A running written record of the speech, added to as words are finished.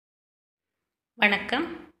வணக்கம்.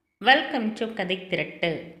 Welcome to கதை திரட்டு.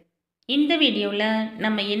 இந்த வீடியோவில்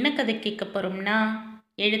நம்ம என்ன கதை கேட்க போகிறோம்னா,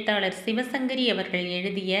 எழுத்தாளர் சிவசங்கரி அவர்கள்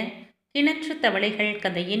எழுதிய கிணற்று தவளைகள்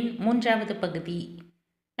கதையின் 3வது பகுதி.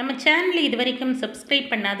 நம்ம சேனலை இதுவரைக்கும் சப்ஸ்கிரைப்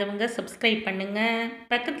பண்ணாதவங்க சப்ஸ்கிரைப் பண்ணுங்கள்.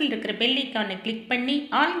 பக்கத்தில் இருக்கிற பெல் ஐக்கானை கிளிக் பண்ணி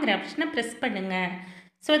ஆல்ங்கிற ஆப்ஷனை ப்ரெஸ் பண்ணுங்கள்.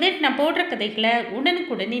 ஸோ தட் நான் போடுற கதைகளை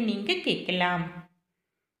உடனுக்குடனே நீங்கள் கேட்கலாம்.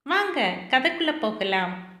 வாங்க கதைக்குள்ளே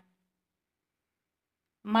போகலாம்.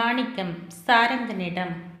 மாணிக்கம்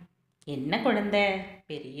சாரங்கனிடம், என்ன குழந்தை,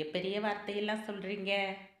 பெரிய பெரிய வார்த்தையெல்லாம் சொல்கிறீங்க,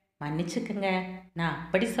 மன்னிச்சுக்குங்க, நான்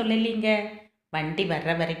அப்படி சொல்லலைங்க. வண்டி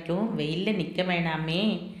வர்ற வரைக்கும் வெயிலில் நிற்க வேணாமே,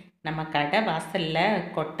 நம்ம கடை வாசலில்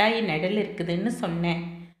கொட்டாயி நிழல் இருக்குதுன்னு சொன்னேன்.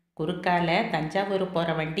 குறுக்கால தஞ்சாவூர்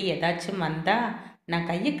போகிற வண்டி ஏதாச்சும் வந்தால் நான்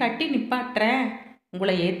கையை கட்டி நிப்பாட்டுறேன்,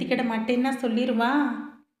 உங்களை ஏற்றிக்கிட மாட்டேன்னா சொல்லிடுவா.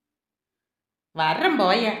 வர்றேன்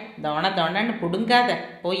போய, தோணன்னு புடுங்காத,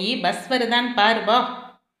 போய் பஸ் வருதான்னு பாருபோ.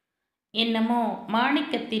 என்னமோ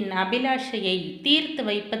மாணிக்கத்தின் அபிலாஷையை தீர்த்து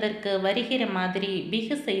வைப்பதற்கு வருகிற மாதிரி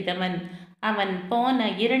பிகு செய்தவன் அவன் போன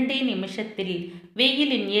 2 நிமிஷத்தில்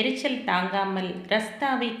வெயிலின் எரிச்சல் தாங்காமல்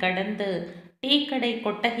ரஸ்தாவை கடந்து டீக்கடை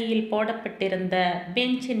கொட்டகையில் போடப்பட்டிருந்த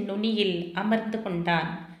பெஞ்சின் நுனியில் அமர்ந்து கொண்டான்.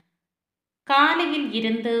 காலையில்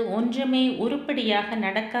இருந்து ஒன்றுமே உருப்படியாக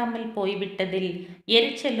நடக்காமல் போய்விட்டதில்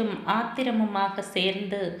எரிச்சலும் ஆத்திரமுமாக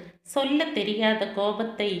சேர்ந்து சொல்ல தெரியாத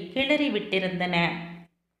கோபத்தை கிளறிவிட்டிருந்தன.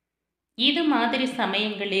 இது மாதிரி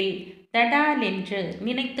சமயங்களில் தடால் என்று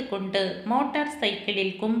நினைத்து கொண்டு மோட்டார்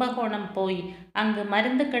சைக்கிளில் கும்பகோணம் போய் அங்கு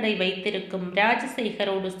மருந்து கடை வைத்திருக்கும்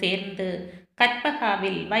ராஜசேகரோடு சேர்ந்து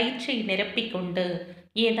கற்பகாவில் வயிற்றை நிரப்பிக்கொண்டு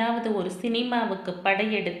ஏதாவது ஒரு சினிமாவுக்கு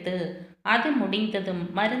படையெடுத்து அது முடிந்ததும்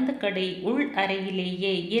மருந்து கடை உள்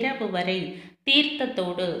அறையிலேயே இரவு வரை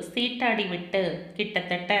தீர்த்தத்தோடு சீட்டாடிவிட்டு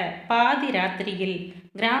கிட்டத்தட்ட பாதி ராத்திரியில்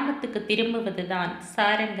கிராமத்துக்கு திரும்புவதுதான்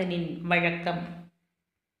சாரங்கனின் வழக்கம்.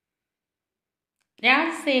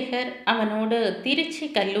 ராஜசேகர் அவனோடு திருச்சி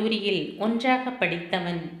கல்லூரியில் ஒன்றாக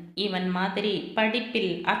படித்தவன். இவன் மாதிரி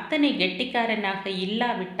படிப்பில் அத்தனை கெட்டிக்காரனாக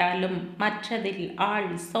இல்லாவிட்டாலும் மற்றதில்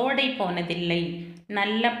ஆள் சோடை போனதில்லை.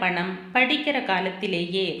 நல்ல பணம், படிக்கிற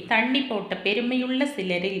காலத்திலேயே தண்ணி போட்ட பெருமையுள்ள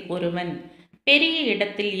சிலரில் ஒருவன். பெரிய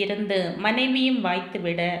இடத்தில் இருந்து மனைவியும்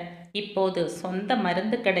வாய்த்துவிட இப்போது சொந்த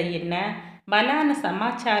மருந்து கடை என்ன, பலான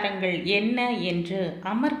சமாச்சாரங்கள் என்ன என்று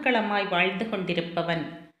அமர்க்களமாய் வாழ்ந்து கொண்டிருப்பவன்.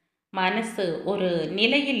 மனசு ஒரு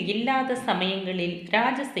நிலையில் இல்லாத சமயங்களில்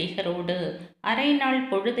ராஜசேகரோடு அரை நாள்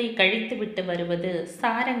பொழுதை கழித்துவிட்டு வருவது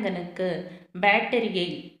சாரங்கனுக்கு பேட்டரியை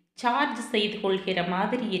சார்ஜ் செய்து கொள்கிற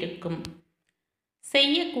மாதிரி இருக்கும்.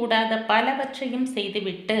 செய்யக்கூடாத பலவற்றையும்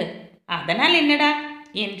செய்துவிட்டு அதனால் என்னடா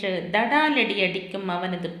என்று தடாலடி அடிக்கும்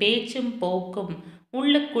அவனது பேச்சும் போக்கும்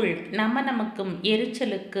உள்ளுக்குள் நமக்கும்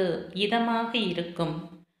எரிச்சலுக்கு இதமாக இருக்கும்.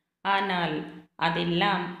 ஆனால்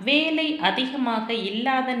அதெல்லாம் வேலை அதிகமாக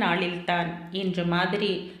இல்லாத நாளில்தான். இன்று மாதிரி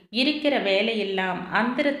இருக்கிற வேலையெல்லாம்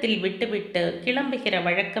அந்தரத்தில் விட்டுவிட்டு கிளம்புகிற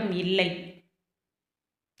வழக்கம் இல்லை.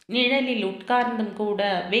 நிழலில் உட்கார்ந்தும் கூட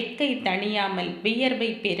வெக்கை தணியாமல்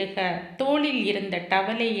வியர்வை பெருக தோளில் இருந்த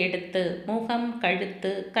டவலை எடுத்து முகம்,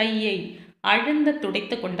 கழுத்து, கையை அழுந்த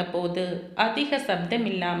துடைத்து கொண்ட போது அதிக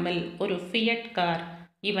சப்தமில்லாமல் ஒரு ஃபியட் கார்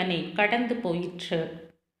இவனை கடந்து போயிற்று.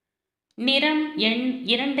 நிறம், எண்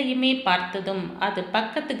இரண்டையுமே பார்த்ததும் அது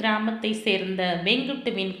பக்கத்து கிராமத்தை சேர்ந்த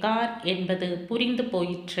வெங்குட்டுவின் கார் என்பது புரிந்து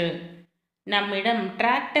போயிற்று. நம்மிடம்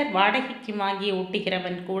டிராக்டர் வாடகைக்கு வாங்கி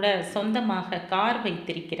ஓட்டுகிறவன் கூட சொந்தமாக கார்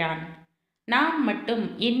வைத்திருக்கிறான். நாம் மட்டும்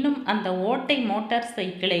இன்னும் அந்த ஓட்டை மோட்டார்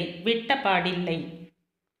சைக்கிளை விட்ட பாடில்லை.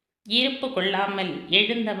 இருப்பு கொள்ளாமல்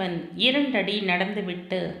எழுந்தவன் 2 அடி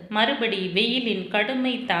நடந்துவிட்டு மறுபடி வெயிலின்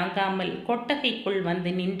கடுமை தாங்காமல் கொட்டகைக்குள்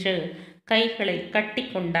வந்து நின்று கைகளை கட்டி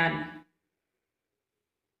கொண்டான்.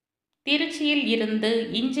 திருச்சியில் இருந்து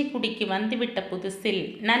இஞ்சிக்குடிக்கு வந்துவிட்ட புதுசில்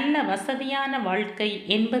நல்ல வசதியான வாழ்க்கை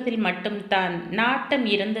என்பதில் மட்டும்தான் நாட்டம்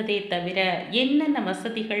இருந்ததே தவிர என்னென்ன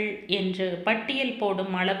வசதிகள் என்று பட்டியல்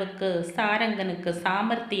போடும் அளவுக்கு சாரங்கனுக்கு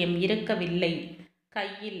சாமர்த்தியம் இருக்கவில்லை.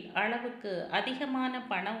 கையில் அளவுக்கு அதிகமான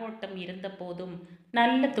பண ஓட்டம் இருந்த போதும்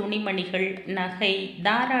நல்ல துணிமணிகள், நகை,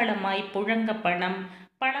 தாராளமாய் புழங்க பணம்,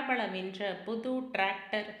 பளபளவென்ற புது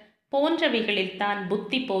டிராக்டர் போன்றவைகளில்தான்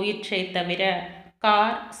புத்தி போயிற்றே தவிர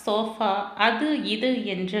கார், சோஃபா, அது இது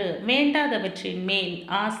என்று வேண்டாதவற்றின் மேல்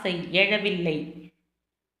ஆசை எழவில்லை.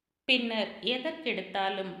 பின்னர்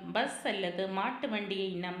எதற்கெடுத்தாலும் பஸ் அல்லது மாட்டு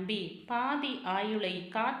வண்டியை நம்பி பாதி ஆயுளை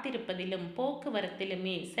காத்திருப்பதிலும்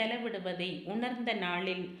போக்குவரத்திலுமே செலவிடுவதை உணர்ந்த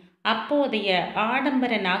நாளில் அப்போதைய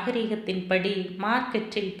ஆடம்பர நாகரிகத்தின்படி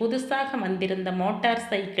மார்க்கெட்டில் புதுசாக வந்திருந்த மோட்டார்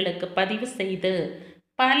சைக்கிளுக்கு பதிவு செய்து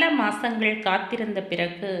பல மாசங்கள் காத்திருந்த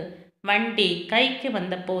பிறகு வண்டி கைக்கு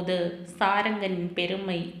வந்தபோது சாரங்கனின்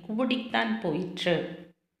பெருமை கூடித்தான் போயிற்று.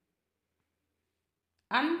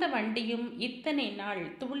 அந்த வண்டியும் இத்தனை நாள்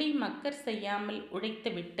துளி மக்கர் செய்யாமல்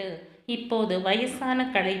உழைத்துவிட்டு இப்போது வயசான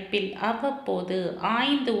களைப்பில் அவ்வப்போது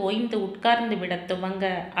ஆய்ந்து ஓய்ந்து உட்கார்ந்து விட துவங்க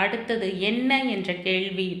அடுத்தது என்ன என்ற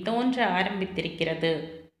கேள்வி தோன்ற ஆரம்பித்திருக்கிறது.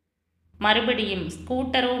 மறுபடியும்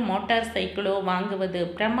ஸ்கூட்டரோ மோட்டார் சைக்கிளோ வாங்குவது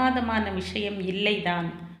பிரமாதமான விஷயம் இல்லைதான்.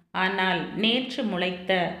 ஆனால் நேற்று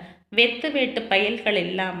முளைத்த வெத்து வேட்டு பயல்கள்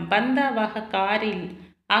எல்லாம் பந்தாவாக காரில்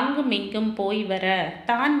அங்கும் இங்கும் போய் வர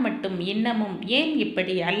தான் மட்டும் இன்னமும் ஏன்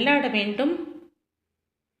இப்படி அல்லாட வேண்டும்?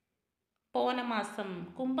 போன மாசம்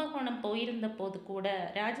கும்பகோணம் போயிருந்த போது கூட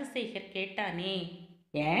ராஜசேகர் கேட்டானே,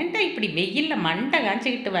 ஏன்டா இப்படி வெயில்ல மண்டை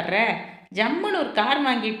காய்ச்சிக்கிட்டு வர்ற? ஜம்முன்னு ஒரு கார்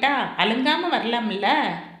வாங்கிட்டா அலுங்காம வரலாம்ல?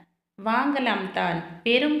 வாங்கலாம் தான்.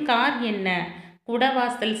 பெரும் கார் என்ன,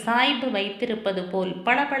 குடவாசல் சாய்பு வைத்திருப்பது போல்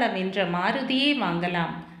பளபளவென்ற மாருதியே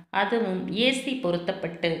வாங்கலாம். அதுவும் ஏசி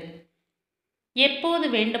பொருத்தப்பட்டு. எப்போது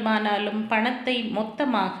வேண்டுமானாலும் பணத்தை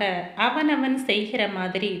மொத்தமாக அவனவன் செய்கிற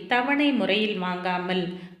மாதிரி தவணை முறையில் வாங்காமல்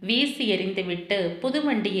வீசி எறிந்துவிட்டு புது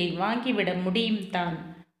வண்டியை வாங்கிவிட முடியும் தான்.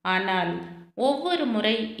 ஆனால் ஒவ்வொரு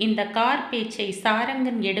முறை இந்த கார் பேச்சை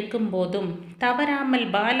சாரங்கன் எடுக்கும் போதும் தவறாமல்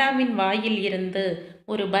பாலாவின் வாயில் இருந்து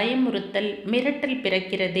ஒரு பயமுறுத்தல் மிரட்டல்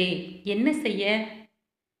பிறக்கிறதே. என்ன செய்ய?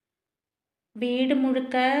 வீடு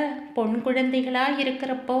முழுக்க பொன் குழந்தைகளா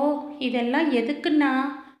இருக்கிறப்போ இதெல்லாம் எதுக்குன்னா,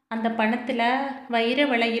 அந்த பணத்தில் வைர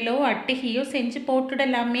வளையலோ அட்டிகையோ செஞ்சு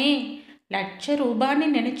போட்டுடலாமே. ₹1,00,000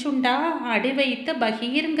 நினைச்சுண்டா அடி வைத்த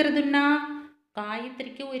பகீருங்கிறதுன்னா.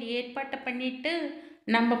 காயத்ரிக்கு ஒரு ஏற்பாட்டை பண்ணிட்டு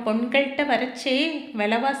நம்ம பொண்கள்கிட்ட வரைச்சே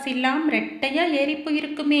விலைவாசி இல்லாம ரெட்டையா ஏறி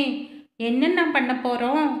போயிருக்குமே. என்னென்ன பண்ண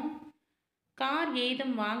போறோம்? கார்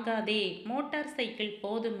ஏதும் வாங்காதே, மோட்டார் சைக்கிள்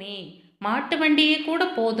போதுமே, மாட்டு வண்டியே கூட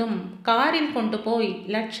போதும். காரில் கொண்டு போய்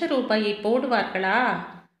 ₹1,00,000 போடுவார்களா?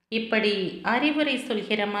 இப்படி அறிவுரை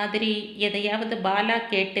சொல்கிற மாதிரி எதையாவது பாலா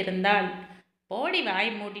கேட்டிருந்தால், போடி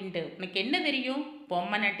வாய் மூடிண்டு, உனக்கு என்ன தெரியும்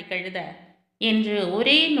பொம்மநாட்டி கழுத என்று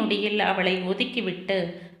ஒரே நொடியில் அவளை ஒதுக்கிவிட்டு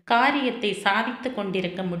காரியத்தை சாதித்து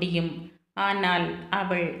கொண்டிருக்க முடியும். ஆனால்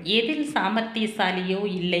அவள் எதில் சாமர்த்தியசாலியோ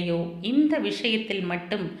இல்லையோ இந்த விஷயத்தில்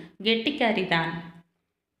மட்டும் கெட்டிக்காரிதான்.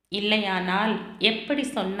 இல்லையானால் எப்படி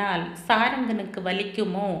சொன்னால் சாரங்கனுக்கு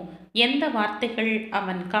வலிக்குமோ, எந்த வார்த்தைகள்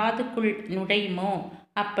அவன் காதுக்குள் நுழையுமோ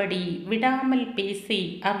அப்படி விடாமல் பேசி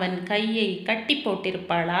அவன் கையை கட்டி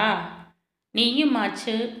போட்டிருப்பாளா?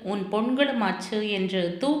 நீயுமாச்சு உன் பொண்களுமாச்சு என்று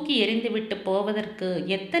தூக்கி எறிந்துவிட்டு போவதற்கு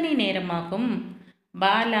எத்தனை நேரமாகும்?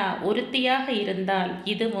 பாலா ஒருத்தியாக இருந்தால்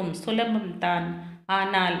இதுவும் சுலபம்தான்.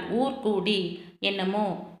 ஆனால் ஊர் கூடி என்னமோ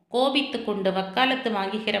கோபித்து கொண்டு வக்காலத்து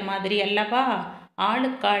வாங்குகிற மாதிரி அல்லவா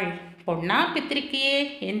ஆளுக்காள் பொன்னா பித்திரிக்கையே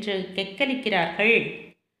என்று கெக்கலிக்கிறார்கள்.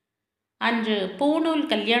 அன்று பூணூல்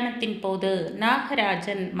கல்யாணத்தின் போது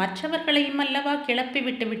நாகராஜன் மற்றவர்களையும் அல்லவா கிளப்பி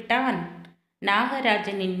விட்டு விட்டான்.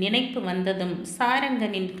 நாகராஜனின் நினைப்பு வந்ததும்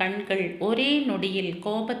சாரங்கனின் கண்கள் ஒரே நொடியில்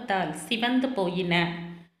கோபத்தால் சிவந்து போயின.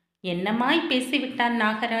 என்னமாய் பேசிவிட்டான்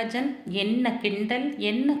நாகராஜன்! என்ன கிண்டல்,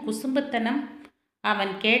 என்ன குசும்புத்தனம்!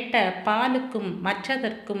 அவன் கேட்ட பாலுக்கும்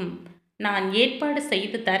மற்றதற்கும் நான் ஏற்பாடு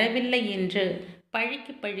செய்து தரவில்லை என்று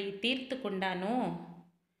பழிக்கு பழி தீர்த்து கொண்டானோ?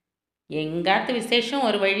 எங்காத்து விசேஷம்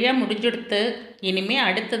ஒரு வழியாக முடிஞ்சுடுத்து. இனிமே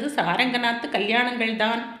அடுத்தது சாரங்கநாத்து கல்யாணங்கள்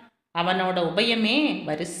தான். அவனோட உபயமே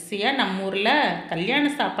வரிசையாக நம்ம ஊரில் கல்யாண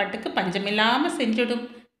சாப்பாட்டுக்கு பஞ்சமில்லாமல் செஞ்சுடும்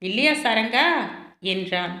இல்லையா சாரங்கா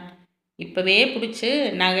என்றான். இப்போவே பிடிச்சி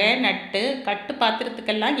நகை நட்டு கட்டு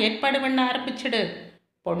பாத்திரத்துக்கெல்லாம் ஏற்பாடு பண்ண ஆரம்பிச்சிடு.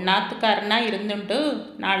 பொண்ணாத்துக்காரனா இருந்துண்டு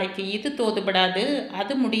நாளைக்கு இது தோதுபடாது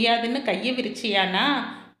அது முடியாதுன்னு கையை விரிச்சியானா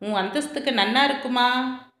உன் அந்தஸ்துக்கு நன்னா இருக்குமா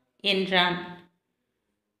என்றான்.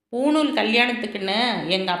 பூணூல் கல்யாணத்துக்குன்னு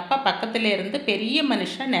எங்கள் அப்பா பக்கத்தில் இருந்து பெரிய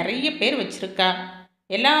மனுஷன் நிறைய பேர் வச்சிருக்கா.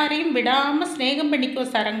 எல்லாரையும் விடாமல் ஸ்நேகம் பண்ணிக்கோ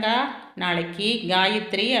சரங்கா. நாளைக்கு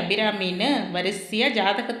காயத்ரி அபிராமின்னு வரிசையாக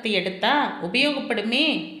ஜாதகத்தை எடுத்தா உபயோகப்படுமே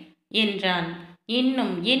என்றான்.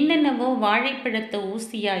 இன்னும் என்னென்னவோ வாழைப்பழத்து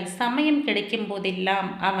ஊசியாய் சமயம் கிடைக்கும்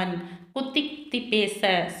போதெல்லாம் அவன் குத்தி குத்தி பேச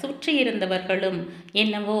சுற்றியிருந்தவர்களும்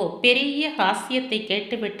என்னவோ பெரிய ஹாஸ்யத்தை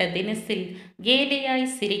கேட்டுவிட்ட தினசில் கேலியாய்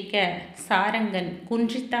சிரிக்க சாரங்கன்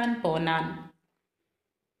குன்றித்தான் போனான்.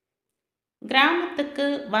 கிராமத்துக்கு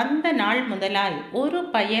வந்த நாள் முதலாய் ஒரு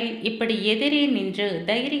பயல் இப்படி எதிரே நின்று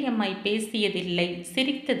தைரியமாய் பேசியதில்லை,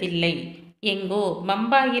 சிரித்ததில்லை. எங்கோ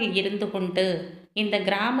பம்பாயில் இருந்து கொண்டு இந்த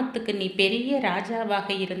கிராமத்துக்கு நீ பெரிய ராஜாவாக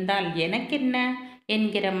இருந்தால் எனக்கென்ன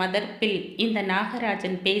என்கிற மதர்ப்பில் இந்த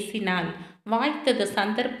நாகராஜன் பேசினால் வாய்த்தது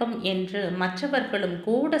சந்தர்ப்பம் என்று மற்றவர்களும்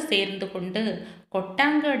கூட சேர்ந்து கொண்டு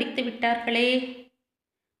கொட்டாங்கு அடித்து விட்டார்களே.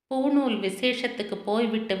 பூணூல் விசேஷத்துக்கு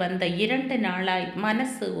போய்விட்டு வந்த 2 நாளாய்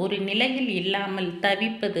மனசு ஒரு நிலையில் இல்லாமல்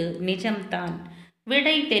தவிப்பது நிஜம்தான்.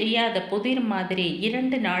 விடை தெரியாத புதிர் மாதிரி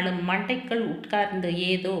 2 நாளும் மண்டைக்குள் உட்கார்ந்து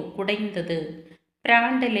ஏதோ குடைந்தது.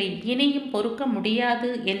 பிராண்டலை இனியும் பொறுக்க முடியாது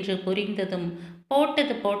என்று புரிந்ததும்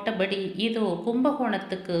போட்டது போட்டபடி இதோ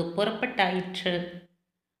கும்பகோணத்துக்கு புறப்பட்டாயிற்று.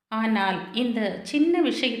 ஆனால் இந்த சின்ன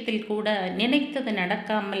விஷயத்தில் கூட நினைத்தது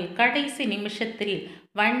நடக்காமல் கடைசி நிமிஷத்தில்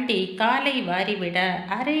வண்டி காலை வாரிவிட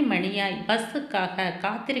அரை மணியாய் பஸ்ஸுக்காக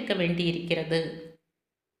காத்திருக்க வேண்டியிருக்கிறது.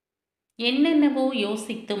 என்னென்னவோ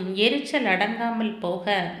யோசித்தும் எரிச்சல் அடங்காமல்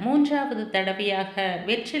போக 3வது தடவையாக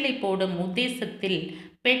வெற்றிலை போடும் உத்தேசத்தில்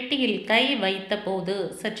பெட்டியில் கை வைத்தபோது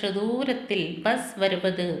சற்று தூரத்தில் பஸ்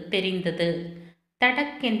வருவது தெரிந்தது.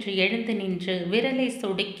 தடக்கென்று எழுந்து நின்று விரலை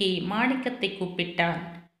சொடுக்கி மாணிக்கத்தை கூப்பிட்டான்.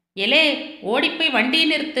 எலே, ஓடிப்போய் வண்டியை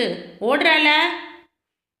நிறுத்து, ஓடுறால.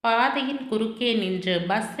 பாதையின் குறுக்கே நின்று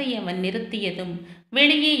பஸ்ஸை அவன் நிறுத்தியதும்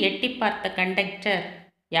வெளியே எட்டி பார்த்த கண்டக்டர்,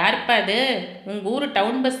 யாருப்பா அது, உங்க ஊரு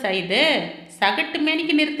டவுன் பஸ் இது, சகட்டு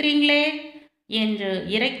மேனிக்கு நிறுத்துறீங்களே என்று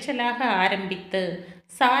இரைச்சலாக ஆரம்பித்து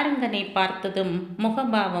சாரங்கனை பார்த்ததும்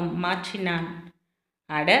முகபாவம் மாற்றினான்.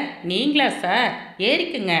 அட, நீங்களா சார்,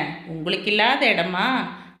 ஏறிக்குங்க, உங்களுக்கு இல்லாத இடமா?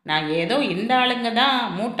 நான் ஏதோ இந்த ஆளுங்க தான்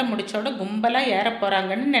மூட்டை முடிச்சோட கும்பலாக ஏற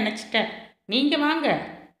போகிறாங்கன்னு நினச்சிட்டேன். நீங்கள் வாங்க.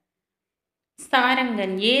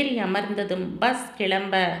 சாரங்கன் ஏறி அமர்ந்ததும் பஸ்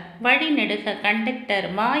கிளம்ப வழி நெடுக கண்டக்டர்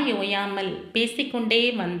வாய் ஓயாமல் பேசிக்கொண்டே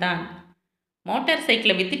வந்தான். மோட்டார்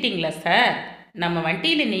சைக்கிளை வித்துட்டீங்களா சார்? நம்ம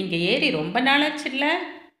வண்டியில் நீங்கள் ஏறி ரொம்ப நாளாச்சுல்ல?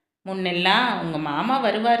 முன்னெல்லாம் உங்கள் மாமா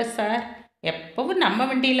வருவார் சார், எப்பவும் நம்ம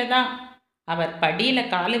வண்டியில் தான். அவர் படியில்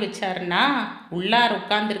காலு வச்சாருன்னா உள்ளார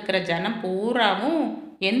உட்கார்ந்துருக்கிற ஜனம் பூராவும்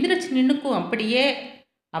எந்திரிச்சு நின்னுக்கும். அப்படியே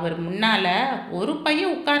அவர் முன்னால ஒரு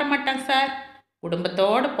பையன் உட்கார மாட்டான் சார்.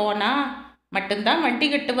 குடும்பத்தோடு போனால் மட்டும்தான் வண்டி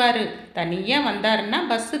கட்டுவார். தனியாக வந்தாருன்னா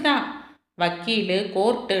பஸ்ஸு தான். வக்கீல்,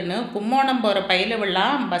 கோர்ட்டுன்னு கும்போணம் போகிற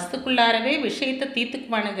பயிலுவெல்லாம் பஸ்ஸுக்குள்ளாரவே விஷயத்தை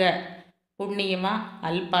தீர்த்துக்குவானுங்க. புண்ணியமா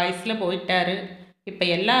அல்பாயுசில் போயிட்டாரு. இப்போ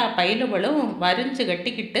எல்லா பயிலுவளும் வரிஞ்சு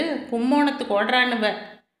கட்டிக்கிட்டு கும்போணத்துக்கு ஓடுறானுவ.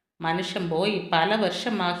 மனுஷன் போய் பல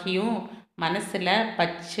வருஷமாகியும் மனசில்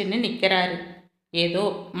பச்சுன்னு நிற்கிறாரு. ஏதோ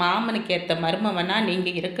மாமனுக்கு ஏற்ற மருமவனா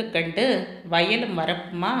நீங்கள் இருக்க கண்டு வயலும்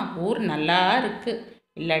வரப்புமா ஊர் நல்லா இருக்கு.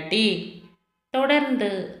 இல்லாட்டி. தொடர்ந்து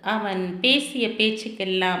அவன் பேசிய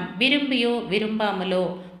பேச்சுக்கெல்லாம் விரும்பியோ விரும்பாமலோ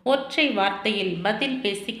ஒற்றை வார்த்தையில் பதில்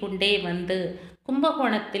பேசிக்கொண்டே வந்து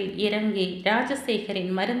கும்பகோணத்தில் இறங்கி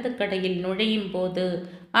ராஜசேகரின் மருந்து கடையில் நுழையும் போது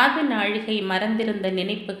அது நாழிகை மறந்திருந்த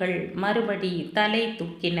நினைப்புகள் மறுபடி தலை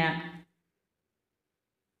தூக்கின.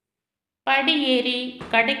 படியேறி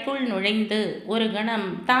கடைக்குள் நுழைந்து ஒரு கணம்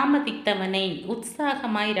தாமதித்தவனை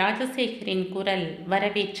உற்சாகமாய் ராஜசேகரின் குரல்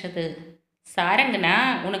வரவேற்றது. சாரங்கனா,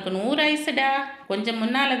 உனக்கு 100 ஆயுசுடா. கொஞ்சம்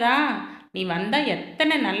முன்னாலதான் நீ வந்தா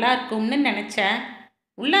எத்தனை நல்லா இருக்கும்னு நினைச்ச.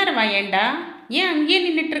 உள்ளார வாயேண்டா. ஏன் அங்கேயே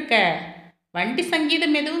நின்றுட்டு இருக்க? வண்டி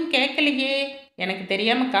சங்கீதம் எதுவும் கேட்கலையே. எனக்கு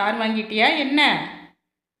தெரியாம கார் வாங்கிட்டியா என்ன?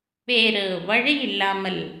 வேறு வழி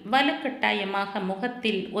இல்லாமல் வலுக்கட்டாயமாக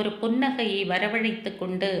முகத்தில் ஒரு புன்னகையை வரவழைத்து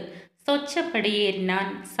கொண்டு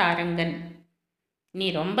சொச்சப்படியேறினான் சாரங்கன். நீ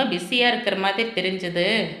ரொம்ப பிஸியாக இருக்கிற மாதிரி தெரிஞ்சது,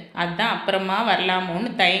 அதான் அப்புறமா வரலாமோன்னு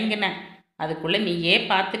தயங்கினேன். அதுக்குள்ளே நீயே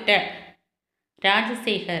பார்த்துட்ட.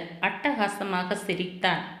 ராஜசேகர் அட்டகாசமாக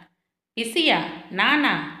சிரித்தான். பிஸியா?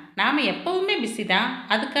 நானா? நாம் எப்பவுமே பிஸி தான்.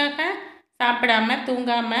 அதுக்காக சாப்பிடாம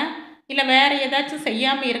தூங்காம இல்லை வேற ஏதாச்சும்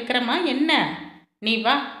செய்யாமல் இருக்கிறோமா என்ன? நீ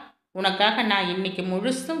வா, உனக்காக நான் இன்னைக்கு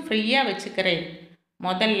முழுசும் ஃப்ரீயாக வச்சுக்கிறேன்.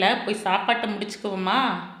 முதல்ல போய் சாப்பாட்டை முடிச்சுக்குவோமா?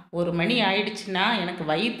 1 மணி ஆயிடுச்சுன்னா எனக்கு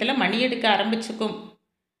வயிற்றுல மணி எடுக்க ஆரம்பிச்சுக்கும்.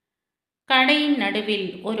 கடையின் நடுவில்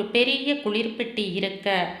ஒரு பெரிய குளிர்பெட்டி இருக்க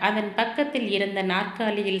அதன் பக்கத்தில் இருந்த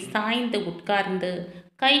நாற்காலியில் சாய்ந்து உட்கார்ந்து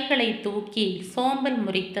கைகளை தூக்கி சோம்பல்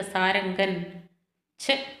முறித்த சாரங்கன்,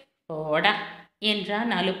 ச்சே போடா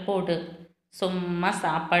என்றான் அலுப்போடு. சும்மா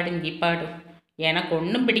சாப்பாடு கீப்பாடு எனக்கு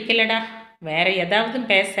ஒன்றும் பிடிக்கலடா, வேற ஏதாவது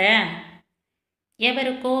பேச.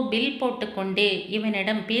 எவருக்கோ பில் போட்டுக்கொண்டே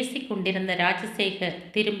இவனிடம் பேசிக்கொண்டிருந்த ராஜசேகர்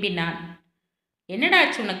திரும்பினான்.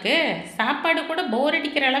 என்னடாச்சு உனக்கு? சாப்பாடு கூட போர்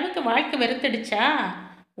அடிக்கிற அளவுக்கு வாழ்க்கை வெறுத்தடிச்சா?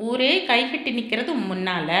 ஊரே கைகட்டி நிற்கிறது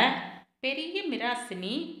முன்னால. பெரிய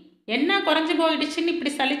மிராசினி, என்ன குறைஞ்சு போயிடுச்சுன்னு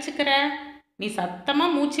இப்படி சலிச்சுக்கிற? நீ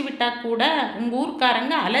சத்தமாக மூச்சு விட்டா கூட உங்கள்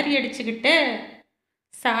ஊர்க்காரங்க அலறி அடிச்சுக்கிட்டு.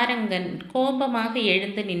 சாரங்கன் கோபமாக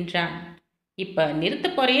எழுந்து நின்றான். இப்போ நிறுத்த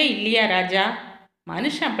போறியா இல்லையா ராஜா?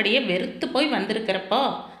 மனுஷன் அப்படியே வெறுத்து போய் வந்திருக்கிறப்போ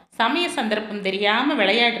சமய சந்தர்ப்பம் தெரியாமல்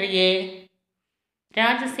விளையாடுறியே.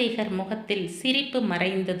 ராஜசேகர் முகத்தில் சிரிப்பு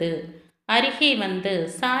மறைந்தது. அருகே வந்து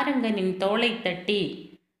சாரங்கனின் தோளை தட்டி,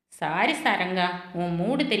 சாரி சாரங்கா, உன்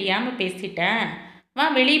மூடு தெரியாமல் பேசிட்டேன். வா,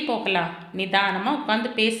 வெளியே போகலாம், நிதானமாக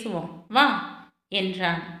உட்காந்து பேசுவோம் வா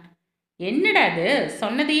என்றான். என்னடா அது,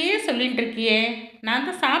 சொன்னதையே சொல்லிட்டு இருக்கியே? நான்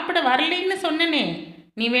தான் சாப்பிட வரலைன்னு சொன்னனே.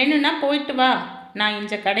 நீ வேணும்னா போயிட்டு வா, நான்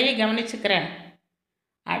இந்த கடையை கவனிச்சுக்கிறேன்.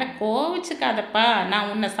 அட கோவிச்சுக்காதப்பா, நான்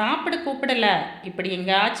உன்னை சாப்பிட கூப்பிடல. இப்படி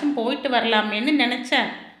எங்கேயாச்சும் போயிட்டு வரலாமேன்னு நினச்சேன்.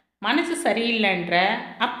 மனசு சரியில்லைன்ற.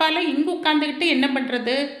 அப்பாலாம் இங்கே உட்காந்துக்கிட்டு என்ன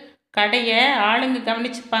பண்ணுறது? கடையை ஆளுங்க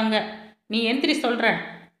கவனிச்சுப்பாங்க. நீ எந்திரி சொல்கிற.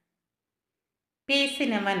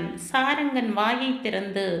 பேசினவன் சாரங்கன் வாயை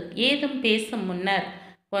திறந்து ஏதும் பேசும் முன்னர்,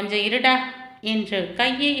 கொஞ்சம் இருடா என்று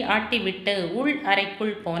கையை ஆட்டிவிட்டு உள்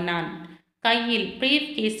அறைக்குள் போனான். கையில் பிரீஃப்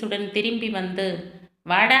கேஸுடன் திரும்பி வந்து,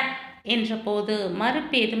 வாடா என்றபோது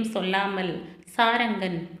மறுப்பேதும் சொல்லாமல்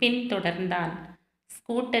சாரங்கன் பின்தொடர்ந்தான்.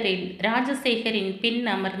 ஸ்கூட்டரில் ராஜசேகரின் பின்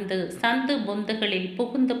அமர்ந்து சந்து பொந்துகளில்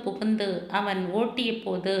புகுந்து புகுந்து அவன் ஓட்டிய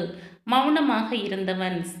போது மௌனமாக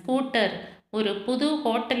இருந்தவன் ஸ்கூட்டர் ஒரு புது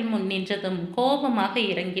ஹோட்டல் முன் நின்றதும் கோபமாக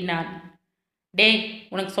இறங்கினான். டேய்,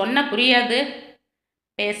 உனக்கு சொன்ன புரியாது.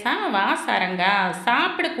 பேசாம வா சாரங்கா,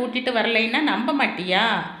 சாப்பிட கூட்டிட்டு வரலைன்னா நம்ப மாட்டியா?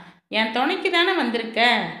 என் துணைக்கு தானே வந்திருக்க,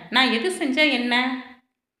 நான் எது செஞ்சா என்ன?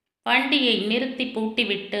 வண்டியை நிறுத்தி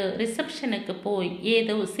பூட்டிவிட்டு ரிசப்ஷனுக்கு போய்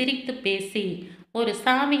ஏதோ சிரித்து பேசி ஒரு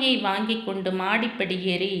சாவியை வாங்கி கொண்டு மாடிப்படி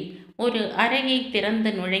ஏறி ஒரு அறையை திறந்து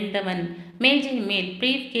நுழைந்தவன் மேஜை மேல்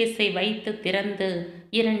பிரீஃப் கேஸை வைத்து திறந்து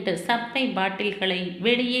 2 சப்பை பாட்டில்களை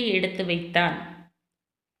வெளியே எடுத்து வைத்தான்.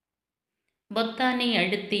 பொத்தானை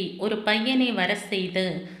அழுத்தி ஒரு பையனை வர செய்து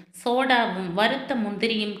சோடாவும் வறுத்த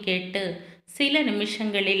முந்திரியும் கேட்டு சில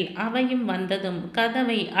நிமிஷங்களில் அவையும் வந்ததும்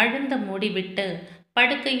கதவை அழுந்த மூடிவிட்டு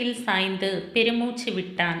படுக்கையில் சாய்ந்து பெருமூச்சு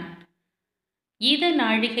விட்டான். இது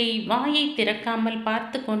நாழிகை வாயை திறக்காமல்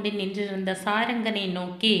பார்த்து கொண்டு நின்றிருந்த சாரங்கனை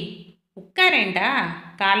நோக்கி, உட்காரேண்டா,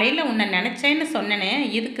 காலையில் உன்னை நினச்சேன்னு சொன்னனே,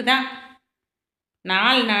 இதுக்கு தான்.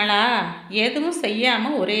 4 நாளா எதுவும்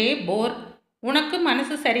செய்யாமல் ஒரே போர். உனக்கு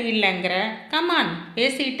மனசு சரியில்லைங்கிற. கமான்,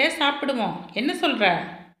 பேசிக்கிட்டே சாப்பிடுவோம், என்ன சொல்கிற?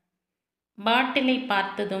 பாட்டிலை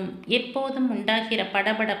பார்த்ததும் எப்போதும் உண்டாகிற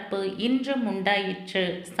படபடப்பு இன்றும் உண்டாயிற்று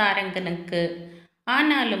சாரங்கனுக்கு.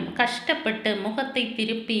 ஆனாலும் கஷ்டப்பட்டு முகத்தை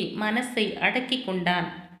திருப்பி மனசை அடக்கி கொண்டான்.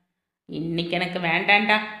 இன்னைக்கு எனக்கு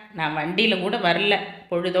வேண்டாண்டா, நான் வண்டியில் கூட வரல.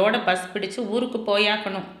 பொழுதோட பஸ் பிடிச்சு ஊருக்கு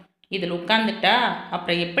போயாக்கணும். இதில் உட்காந்துட்டா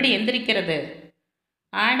அப்புறம் எப்படி எந்திரிக்கிறது?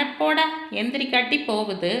 ஆடப்போடா, எந்திரிக்காட்டி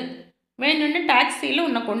போகுது. வேணும்னு டாக்ஸியில்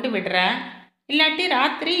உன்னை கொண்டு விடுறேன், இல்லாட்டி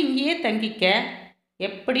ராத்திரி இங்கேயே தங்கிக்க.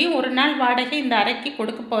 எப்படியும் ஒரு நாள் வாடகை இந்த அறைக்கு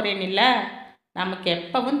கொடுக்க போகிறேன்னில்ல. நமக்கு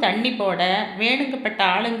எப்பவும் தண்ணி போட வேணுங்கப்பட்ட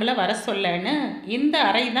ஆளுங்களை வர சொல்லன்னு இந்த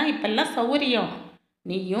அறை தான் இப்பெல்லாம் சௌகரியம்.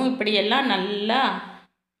 நீயும் இப்படியெல்லாம் நல்லா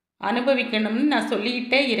அனுபவிக்கணும்னு நான்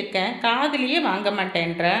சொல்லிக்கிட்டே இருக்கேன், காதுலேயே வாங்க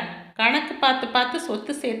மாட்டேன்ற. கணக்கு பார்த்து பார்த்து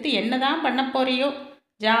சொத்து சேர்த்து என்ன தான் பண்ண போறியோ?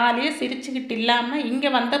 ஜாலியாக சிரிச்சுக்கிட்டு இல்லாமல் இங்கே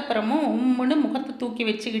வந்தப்புறமும் உம்முன்னு முகத்தை தூக்கி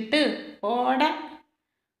வச்சுக்கிட்டு போட.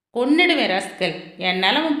 கொன்னுடுவேன் ராஸ்கல். என்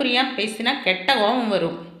நிலமை புரியாமல் பேசினா கெட்ட கோபம்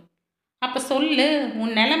வரும். அப்போ சொல்லு,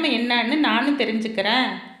 உன் நிலைமை என்னன்னு நானும் தெரிஞ்சுக்கிறேன்.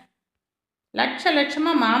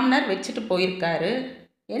 லட்சமாக மாமனார் வச்சுட்டு போயிருக்காரு.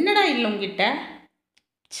 என்னடா இல்லை உங்ககிட்ட?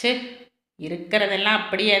 சே, இருக்கிறதெல்லாம்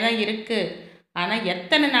அப்படியே தான் இருக்குது. ஆனால்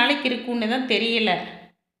எத்தனை நாளைக்கு இருக்குன்னு தான் தெரியல.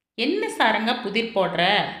 என்ன சாரங்க புதிர் போடுற?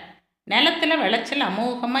 நிலத்தில் விளைச்சல்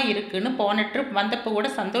அமோகமாக இருக்குன்னு போன ட்ரிப் வந்தப்போ கூட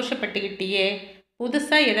சந்தோஷப்பட்டுக்கிட்டியே.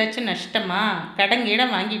 புதுசாக ஏதாச்சும் நஷ்டமா?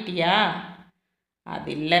 கடங்கீடம் வாங்கிட்டியா? அது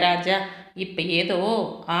இல்லை ராஜா, இப்போ ஏதோ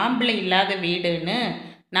ஆம்பளை இல்லாத வீடுன்னு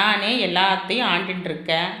நானே எல்லாத்தையும்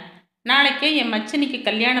ஆண்டுருக்கேன். நாளைக்கே என் மச்சினிக்கு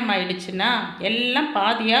கல்யாணம் ஆயிடுச்சுன்னா எல்லாம்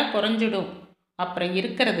பாதியாக குறைஞ்சிடும். அப்புறம்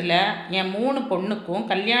இருக்கிறதுல என் 3 பொண்ணுக்கும்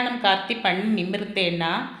கல்யாணம் கார்த்தி பண்ணி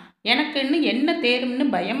நிமிர்ந்தேன்னா எனக்கு இன்னும் என்ன தேரும்னு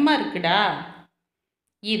பயமாக இருக்குடா.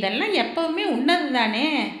 இதெல்லாம் எப்பவுமே உன்னது தானே.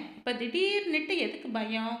 இப்போ திடீர்னுட்டு எதுக்கு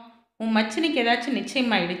பயம்? உன் மச்சினிக்கு ஏதாச்சும்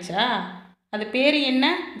நிச்சயமாயிடுச்சா? அது பேர் என்ன?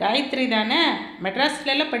 காயத்ரி தானே,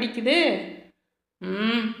 மெட்ராஸ்லாம் படிக்குது.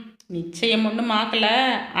 நிச்சயம் ஒன்றும் ஆகலை.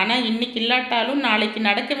 ஆனால் இன்னைக்கு இல்லாட்டாலும் நாளைக்கு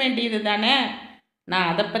நடக்க வேண்டியது தானே. நான்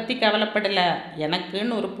அதை பற்றி கவலைப்படலை.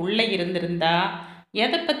 எனக்குன்னு ஒரு பிள்ளை இருந்திருந்தா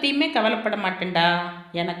எதை பற்றியுமே கவலைப்பட மாட்டேன்டா.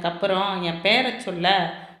 எனக்கு அப்புறம் என் பேரை சொல்ல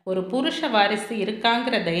ஒரு புருஷ வாரிசு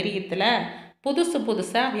இருக்காங்கிற தைரியத்தில்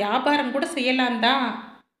புதுசாக வியாபாரம் கூட செய்யலாம் தான்.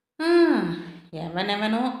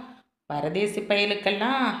 எவனோ பரதேசி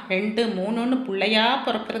பயலுக்கெல்லாம் 2, 3ன்னு பிள்ளையா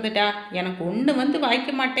பிறக்கிறதுடா. எனக்கு ஒன்று வந்து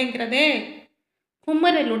வாய்க்க மாட்டேங்கிறதே.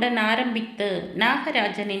 குமரலுடன் ஆரம்பித்து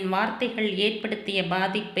நாகராஜனின் வார்த்தைகள் ஏற்படுத்திய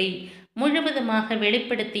பாதிப்பை முழுவதுமாக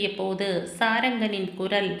வெளிப்படுத்திய போது சாரங்கனின்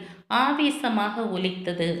குரல் ஆவேசமாக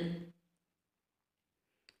ஒலித்தது.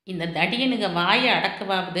 இந்த தடியனுங்க வாயை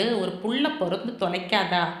அடக்கவாவது ஒரு புள்ள பொறந்து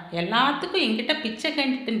தொலைக்காதா? எல்லாத்துக்கும் என்கிட்ட பிச்சை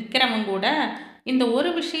கண்டிட்டு நிற்கிறவன் கூட இந்த ஒரு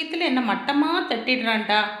விஷயத்தில் என்ன மட்டமாக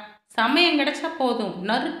தட்டிடுறான்டா. சமயம் கிடைச்சா போதும்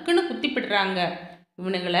நறுக்குன்னு குத்திப்பிடுறாங்க.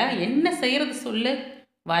 இவனுங்களை என்ன செய்யறது சொல்லு?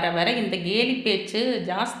 வர வர இந்த கேலி பேச்சு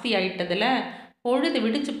ஜாஸ்தி ஆயிட்டதில் பொழுது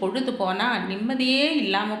விடிச்சு பொழுது போனால் நிம்மதியே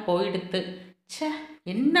இல்லாமல் போயிடுத்து. ச்சே,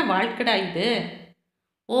 என்ன வாழ்க்கடா இது!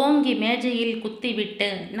 ஓங்கி மேஜையில் குத்திவிட்டு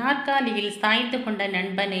நாற்காலியில் சாய்ந்து கொண்ட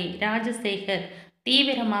நண்பனை ராஜசேகர்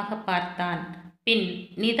தீவிரமாக பார்த்தான். பின்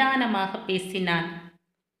நிதானமாக பேசினான்.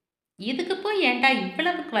 இதுக்கு போய் ஏண்டா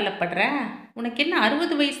இவ்வளவு கவலைப்படுற? உனக்கு என்ன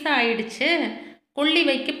 60 வயசு ஆயிடுச்சு? கொள்ளி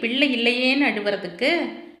வைக்க பிள்ளை இல்லையேன்னு அழுவுறதுக்கு?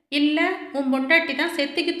 இல்லை உன் பொண்டாட்டி தான்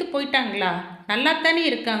செத்துக்கித்து போயிட்டாங்களா? நல்லாத்தானே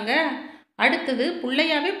இருக்காங்க. அடுத்தது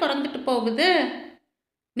பிள்ளையாவே பிறந்துட்டு போகுது.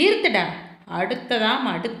 நிறுத்துடா. அடுத்ததாம்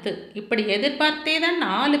அடுத்து இப்படி எதிர்பார்த்தே தான்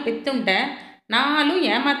 4 பெத்துண்ட. 4ம்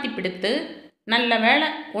ஏமாத்தி பிடித்து. நல்ல வேளை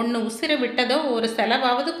ஒன்று உசிரை விட்டதோ ஒரு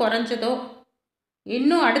செலவாவது குறைஞ்சதோ.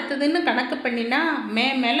 இன்னும் அடுத்ததுன்னு கணக்கு பண்ணினா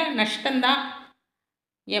மேலே நஷ்டந்தான்.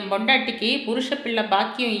 என் பொண்டாட்டிக்கு புருஷ பிள்ளை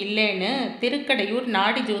பாக்கியம் இல்லைன்னு திருக்கடையூர்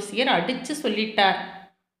நாடி ஜோசியர் அடித்து சொல்லிட்டார்.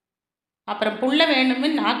 அப்புறம் புள்ள வேணும்னு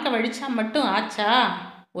நாக்க வழிச்சா மட்டும் ஆச்சா?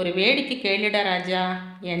 ஒரு வேடிக்கை கேளுட ராஜா.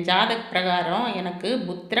 என் ஜாதக பிரகாரம் எனக்கு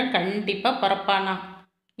புத்திரன் கண்டிப்பாக பிறப்பானா.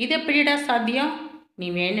 இது எப்படிடா சாத்தியம்? நீ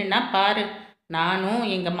வேணும்னா பாரு. நானும்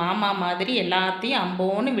எங்கள் மாமா மாதிரி எல்லாத்தையும்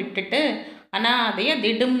அம்போன்னு விட்டுட்டு அனாதையா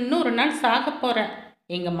திடும்னு ஒரு நாள் சாக போகிறேன்.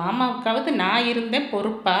 எங்கள் மாமாவுக்காவது நான் இருந்தேன்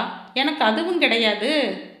பொறுப்பா? எனக்கு அதுவும் கிடையாது.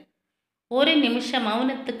 ஒரு நிமிஷம்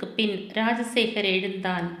மௌனத்துக்கு பின் ராஜசேகர்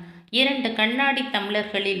எழுந்தான். 2 கண்ணாடி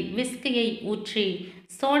டம்ளர்களில் விஸ்கியை ஊற்றி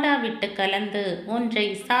சோடா விட்டு கலந்து ஒன்றை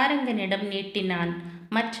சாரங்கனிடம் நீட்டினான்.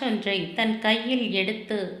 மற்றொன்றை தன் கையில்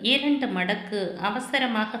எடுத்து 2 மடக்கு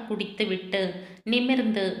அவசரமாக குடித்துவிட்டு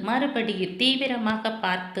நிமிர்ந்து மறுபடி தீவிரமாக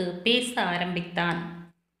பார்த்து பேச ஆரம்பித்தான்.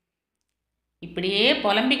 இப்படியே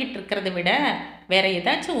புலம்பிக்கிட்டு இருக்கிறத விட வேற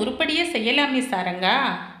ஏதாச்சும் உருப்படியே செய்யலாமே சாரங்கா.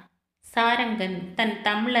 சாரங்கன் தன்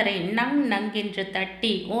டம்ளரை நங்கென்று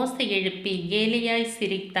தட்டி ஓசை எழுப்பி கேலியாய்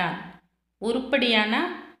சிரித்தான். உருப்படியானா?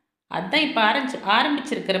 அதான் இப்போ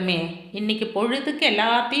ஆரம்பிச்சிருக்கிறோமே. இன்னைக்கு பொழுதுக்கு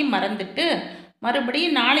எல்லாத்தையும் மறந்துட்டு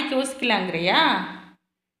மறுபடியும் நாளைக்கு யோசிக்கலாங்கிறியா?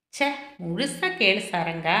 சே, முழுசா கேளு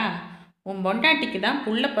சாரங்கா. உன் பொண்டாட்டிக்கு தான்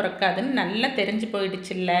புள்ள பிறக்காதுன்னு நல்லா தெரிஞ்சு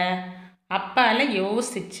போயிடுச்சுல்ல. அப்பால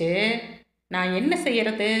யோசிச்சு நான் என்ன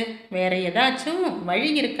செய்யறது? வேற ஏதாச்சும் வழி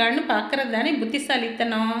இருக்கான்னு பார்க்கறது தானே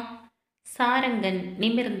புத்திசாலித்தனம். சாரங்கன்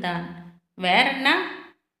நிமிர்ந்தான். வேறன்னா?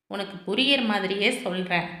 உனக்கு புரியிற மாதிரியே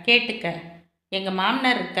சொல்கிறேன், கேட்டுக்க. எங்கள்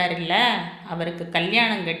மாமனார் இருக்காருல்ல, அவருக்கு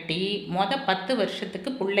கல்யாணம் கட்டி 10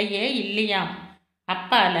 வருஷத்துக்கு பிள்ளையே இல்லையாம்.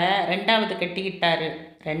 அப்பால 2வது கட்டிக்கிட்டாரு.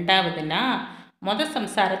 2வதுனா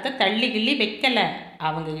சம்சாரத்தை தள்ளி கிள்ளி வைக்கலை,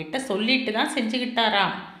 அவங்கக்கிட்ட சொல்லிட்டு தான்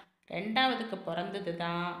செஞ்சுக்கிட்டாராம். 2வதுக்கு பிறந்தது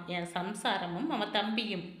தான் என் சம்சாரமும் அவன்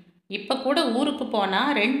தம்பியும். இப்போ கூட ஊருக்கு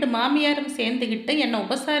போனால் 2 மாமியாரும் சேர்ந்துக்கிட்டு என்னை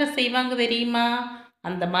உபசாரம் செய்வாங்க தெரியுமா?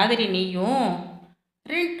 அந்த மாதிரி நீயும்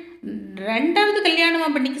 2வது கல்யாணமா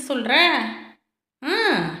பண்ணிக்க சொல்கிற?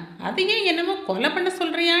 அது ஏன் என்னமோ கொலை பண்ண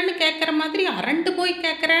சொல்கிறியான்னு கேட்குற மாதிரி அரண்டு போய்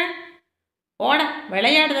கேட்குற. போட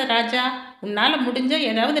விளையாடுத ராஜா. உன்னால் முடிஞ்ச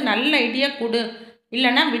ஏதாவது நல்ல ஐடியா கொடு,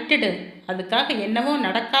 இல்லைன்னா விட்டுடு. அதுக்காக என்னவோ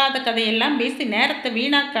நடக்காத கதையெல்லாம் பேசி நேரத்தை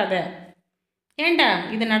வீணாக்காத. ஏண்டா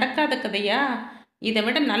இது நடக்காத கதையா? இதை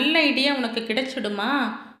விட நல்ல ஐடியா உனக்கு கிடைச்சிடுமா?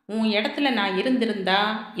 உன் இடத்துல நான் இருந்திருந்தா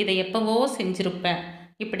இதை எப்போவோ செஞ்சுருப்பேன்.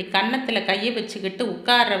 இப்படி கன்னத்தில் கையை வச்சுக்கிட்டு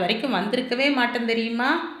உட்கார்ற வரைக்கும் வந்திருக்கவே மாட்டேன்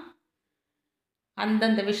தெரியுமா?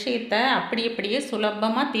 அந்தந்த விஷயத்த அப்படியே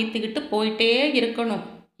சுலபமாக தீர்த்துக்கிட்டு போயிட்டே இருக்கணும்.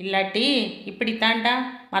 இல்லாட்டி இப்படி தாண்டா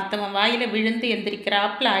மற்றவன் வாயில் விழுந்து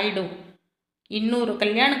எந்திரிக்கிறாப்புல ஆயிடும். இன்னொரு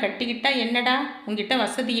கல்யாணம் கட்டிக்கிட்டா என்னடா, உங்ககிட்ட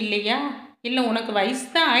வசதி இல்லையா? இல்லை உனக்கு வயசு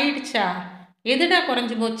தான் ஆயிடுச்சா? எதுடா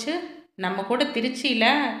குறைஞ்சி போச்சு? நம்ம கூட திருச்சியில்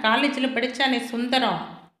காலேஜில் படித்தானே சுந்தரம்,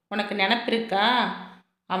 உனக்கு நினப்பு இருக்கா?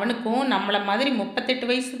 அவனுக்கும் நம்மளை மாதிரி 38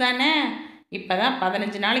 வயசு தானே. இப்போ தான்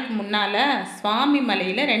 15 நாளைக்கு முன்னால் சுவாமி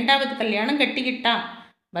மலையில் 2வது கல்யாணம் கட்டிக்கிட்டான்.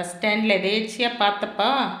 பஸ் ஸ்டாண்டில் எதேச்சியாக பார்த்தப்போ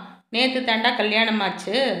நேற்று தாண்டா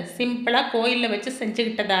கல்யாணமாச்சு. சிம்பிளாக கோயிலில் வச்சு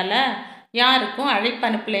செஞ்சுக்கிட்டதால யாருக்கும் அழைப்பு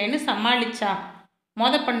அனுப்பலேன்னு சமாளித்தான்.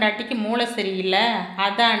 பொண்டாட்டிக்கு மூளை சரியில்லை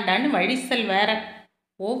அதாண்டான்னு வழிசல் வேற.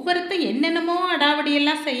 ஒவ்வொருத்தர் என்னென்னமோ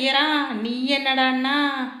அடாவடியெல்லாம் செய்யறான். நீ என்னடான்னா?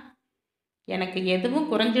 எனக்கு எதுவும்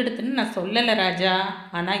குறைஞ்சிடுதுன்னு நான் சொல்லலை ராஜா.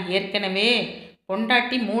 ஆனால் ஏற்கனவே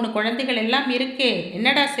பொண்டாட்டி 3 குழந்தைகள் எல்லாம் இருக்கே,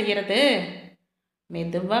 என்னடா செய்யறது?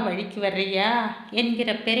 மெதுவாக வழிக்கு வர்றியா என்கிற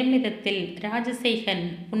பெருமிதத்தில் ராஜசேகன்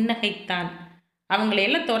புன்னகைத்தான்.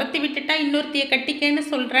 அவங்களையெல்லாம் துரத்தி விட்டுட்டா இன்னொருத்தியை கட்டிக்கேன்னு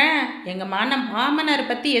சொல்கிறேன். எங்கள் மாமனாரை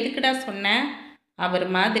பற்றி எதுக்குடா சொன்னேன்? அவர்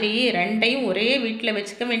மாதிரி 2ஐயும் ஒரே வீட்டில்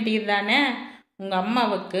வச்சுக்க வேண்டியது தானே. உங்கள்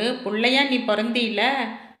அம்மாவுக்கு பிள்ளையா நீ பிறந்தியில,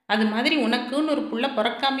 அது மாதிரி உனக்குன்னு ஒரு புள்ள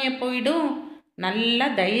பிறக்காமையே போயிடும். நல்லா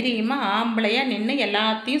தைரியமாக ஆம்பளையாக நின்று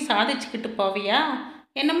எல்லாத்தையும் சாதிச்சுக்கிட்டு போவியா?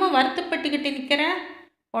 என்னமோ வருத்தப்பட்டுக்கிட்டு நிற்கிற.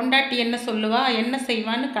 பொண்டாட்டி என்ன சொல்லுவா என்ன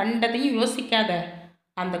செய்வான்னு கண்டதையும் யோசிக்காத.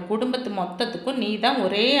 அந்த குடும்பத்து மொத்தத்துக்கும் நீ தான்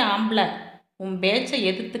ஒரே ஆம்பளை. உன் பேச்சை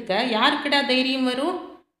எதிர்த்துக்க யாருக்குடா தைரியம் வரும்?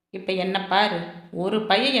 இப்போ என்ன பாரு, ஒரு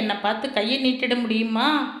பையன் என்னை பார்த்து கையை நீட்டிட முடியுமா?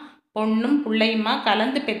 பொண்ணும் பிள்ளையுமா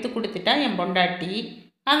கலந்து பெற்று கொடுத்துட்டா என் பொண்டாட்டி.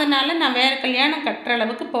 அதனால் நான் வேறு கல்யாணம் கட்டுற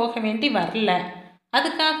அளவுக்கு போக வேண்டி வரல.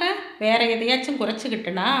 அதுக்காக வேறு எதையாச்சும்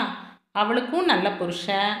குறைச்சிக்கிட்டனா அவளுக்கும் நல்ல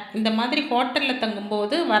புருஷன். இந்த மாதிரி ஹோட்டலில்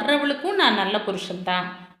தங்கும்போது வர்றவளுக்கும் நான் நல்ல புருஷன்தான்.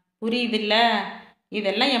 புரியுதில்ல?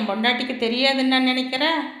 இதெல்லாம் என் பொண்டாட்டிக்கு தெரியாதுன்னு நான்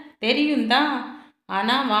நினைக்கிறேன். தெரியும் தான்.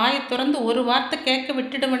 ஆனால் வாயை திறந்து ஒரு வார்த்தை கேட்க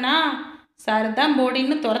விட்டுடுவேனா? சரிதான்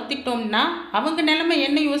போடின்னு துரத்திட்டோம்னா அவங்க நிலைமை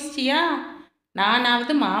என்ன யோசிச்சியா?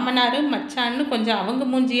 நானாவது மாமனார் மச்சான்னு கொஞ்சம் அவங்க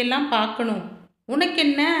மூஞ்சியெல்லாம் பார்க்கணும். உனக்கு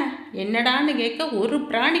என்ன? என்னடான்னு கேட்க ஒரு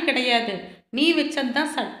பிராணி கிடையாது. நீ வச்சது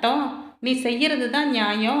தான் சட்டம், நீ செய்யறது தான்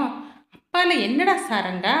நியாயம். அப்பால என்னடா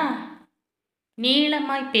சாரங்கா?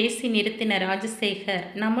 நீளமாய் பேசி நிறுத்தின ராஜசேகர்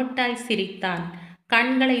நமுட்டாய் சிரித்தான்.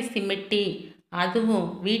 கண்களை சிமிட்டி, அதுவும்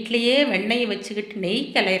வீட்லேயே வெண்ணெயை வச்சுக்கிட்டு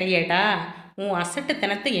நெய் கலையறியடா, உன்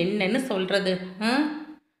அசட்டுத்தனத்தை என்னன்னு சொல்றது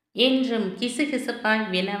என்றும் கிசுகிசுப்பாய்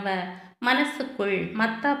வினவ, மனசுக்குள்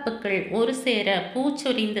மத்தாப்புக்கள் ஒரு சேர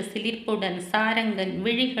பூச்சொரிந்த சிலிர்ப்புடன் சாரங்கன்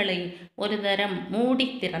விழிகளை ஒரு தரம் மூடி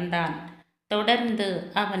திறந்தான். தொடர்ந்து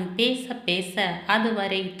அவன் பேச பேச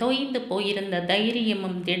அதுவரை தொய்ந்து போயிருந்த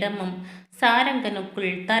தைரியமும் திடமும்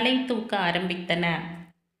சாரங்கனுக்குள் தலை தூக்க ஆரம்பித்தன.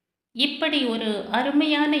 இப்படி ஒரு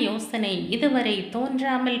அருமையான யோசனை இதுவரை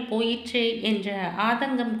தோன்றாமல் போயிற்றே என்ற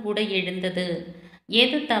ஆதங்கம் கூட எழுந்தது.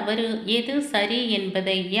 எது தவறு எது சரி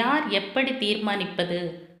என்பதை யார் எப்படி தீர்மானிப்பது?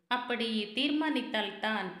 அப்படி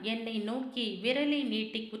தீர்மானித்தால்தான் என்னை நோக்கி விரலை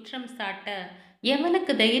நீட்டி குற்றம் சாட்ட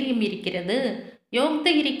எவனுக்கு தைரியம் இருக்கிறது,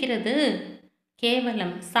 யோக்தை இருக்கிறது?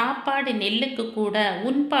 கேவலம் சாப்பாடு நெல்லுக்கு கூட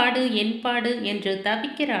உன்பாடு என்பாடு என்று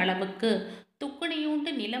தவிக்கிற அளவுக்கு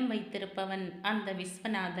துக்குனியூண்டு நிலம் வைத்திருப்பவன் அந்த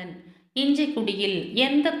விஸ்வநாதன். இஞ்சிக்குடியில்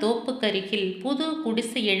எந்த தோப்புக்கருகில் புது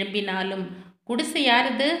குடிசை எழும்பினாலும், குடிசை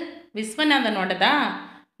யாருது? விஸ்வநாதனோடதா?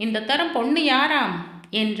 இந்த தரம் பொண்ணு யாராம்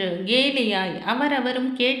என்று கேலியாய்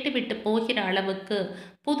அவரவரும் கேட்டுவிட்டு போகிற அளவுக்கு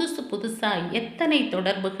புதுசு புதுசாய் எத்தனை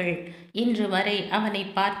தொடர்புகள் இன்று வரை அவனை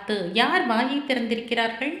பார்த்து யார் வாயை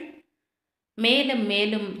திறந்திருக்கிறார்கள்? மேலும்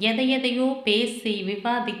மேலும் எதையெதையோ பேசி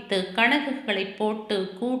விவாதித்து கணக்குகளை போட்டு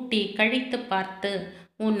கூட்டி கழித்து பார்த்து,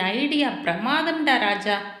 உன் ஐடியா பிரமாதம்டா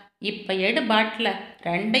ராஜா, இப்போ எடு பாட்டில,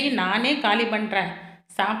 ரெண்டையும் நானே காலி பண்ணுறேன்,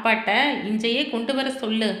 சாப்பாட்டை இஞ்சையே கொண்டு வர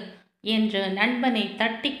சொல்லு என்று நண்பனை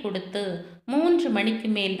தட்டி கொடுத்து 3 மணிக்கு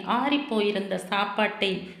மேல் ஆறிப்போயிருந்த சாப்பாட்டை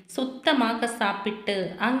சுத்தமாக சாப்பிட்டு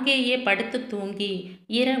அங்கேயே படுத்து தூங்கி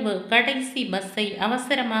இரவு கடைசி பஸ்ஸை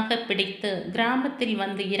அவசரமாக பிடித்து கிராமத்தில்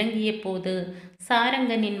வந்து இறங்கிய போது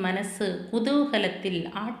சாரங்கனின் மனசு குதூகலத்தில்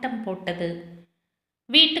ஆட்டம் போட்டது.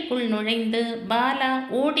 வீட்டுக்குள் நுழைந்து பாலா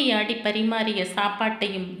ஓடி ஆடி பரிமாறிய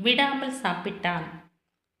சாப்பாட்டையும் விடாமல் சாப்பிட்டான்.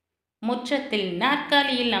 முற்றத்தில்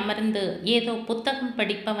நாற்காலியில் அமர்ந்து ஏதோ புத்தகம்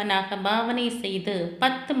படிப்பவனாக பாவனை செய்து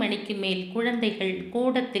 10 மணிக்கு மேல் குழந்தைகள்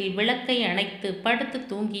கூடத்தில் விளக்கை அணைத்து படுத்து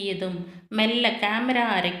தூங்கியதும் மெல்ல கேமரா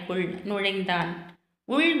அறைக்குள் நுழைந்தான்.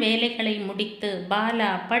 உள் வேலைகளை முடித்து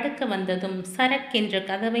பாலா படுக்க வந்ததும் சரக்கென்ற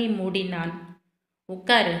கதவை மூடினான்.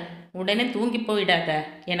 உட்காரு, உடனே தூங்கி போயிடாத,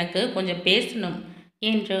 எனக்கு கொஞ்சம் பேசணும்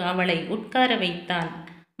என்று அவளை உட்கார வைத்தான்.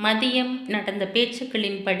 மதியம் நடந்த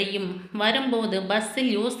பேச்சுக்களின் படியும் வரும்போது பஸ்ஸில்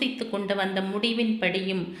யோசித்து கொண்டு வந்த முடிவின்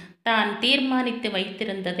படியும் தான் தீர்மானித்து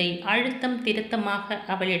வைத்திருந்ததை அழுத்தம் திருத்தமாக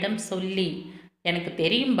அவளிடம் சொல்லி, எனக்கு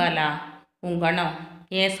தெரியும் பாலா, உன் கணம்,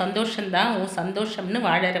 என் சந்தோஷந்தான் உன் சந்தோஷம்னு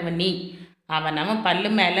வாழறவ நீ. அவன்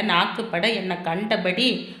பல்லு மேலே நாக்குப்பட என்னை கண்டபடி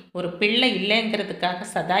ஒரு பிள்ளை இல்லைங்கிறதுக்காக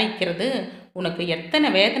சதாய்க்கிறது உனக்கு எத்தனை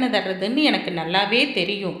வேதனை தர்றதுன்னு எனக்கு நல்லாவே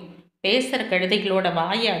தெரியும். பேசுகிற கழுதைகளோட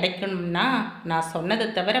வாயை அடைக்கணும்னா நான் சொன்னதை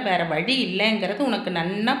தவிர வேற வழி இல்லைங்கிறது உனக்கு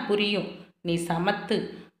நன்னா புரியும். நீ சமத்து.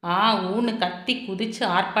 ஊன்னு கத்தி குதிச்சு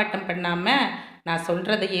ஆர்ப்பாட்டம் பண்ணாம நான்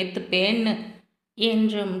சொல்றதை ஏத்துப்பேன்னு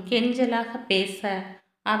என்றும் கெஞ்சலாக பேச,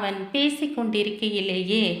 அவன்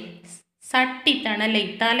பேசிக்கொண்டிருக்கையிலேயே சட்டி தணலை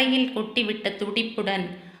தலையில் கொட்டிவிட்ட துடிப்புடன்,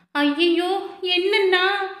 ஐயோ என்னன்னா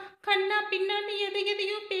கண்ணா பின்னான்னு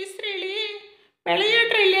எதையோ பேசுறேளே,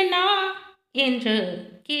 விளையாடுறேன்னா என்று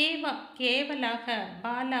கேவலாக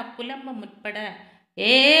பாலா புலம்ப முற்பட,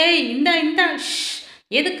 ஏய் இந்தா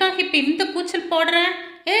எதுக்காக இப்ப இந்த கூச்சல் போடுற?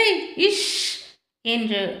 ஏய் இஷ்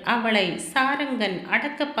என்று அவளை சாரங்கன்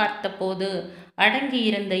அடக்க பார்த்தபோது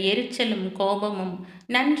அடங்கியிருந்த எரிச்சலும் கோபமும்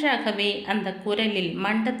நன்றாகவே அந்த குரலில்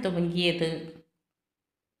மண்டத் துவங்கியது.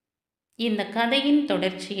 இந்த கதையின்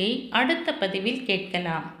தொடர்ச்சியை அடுத்த பதிவில்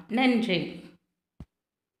கேட்கலாம். நன்றி.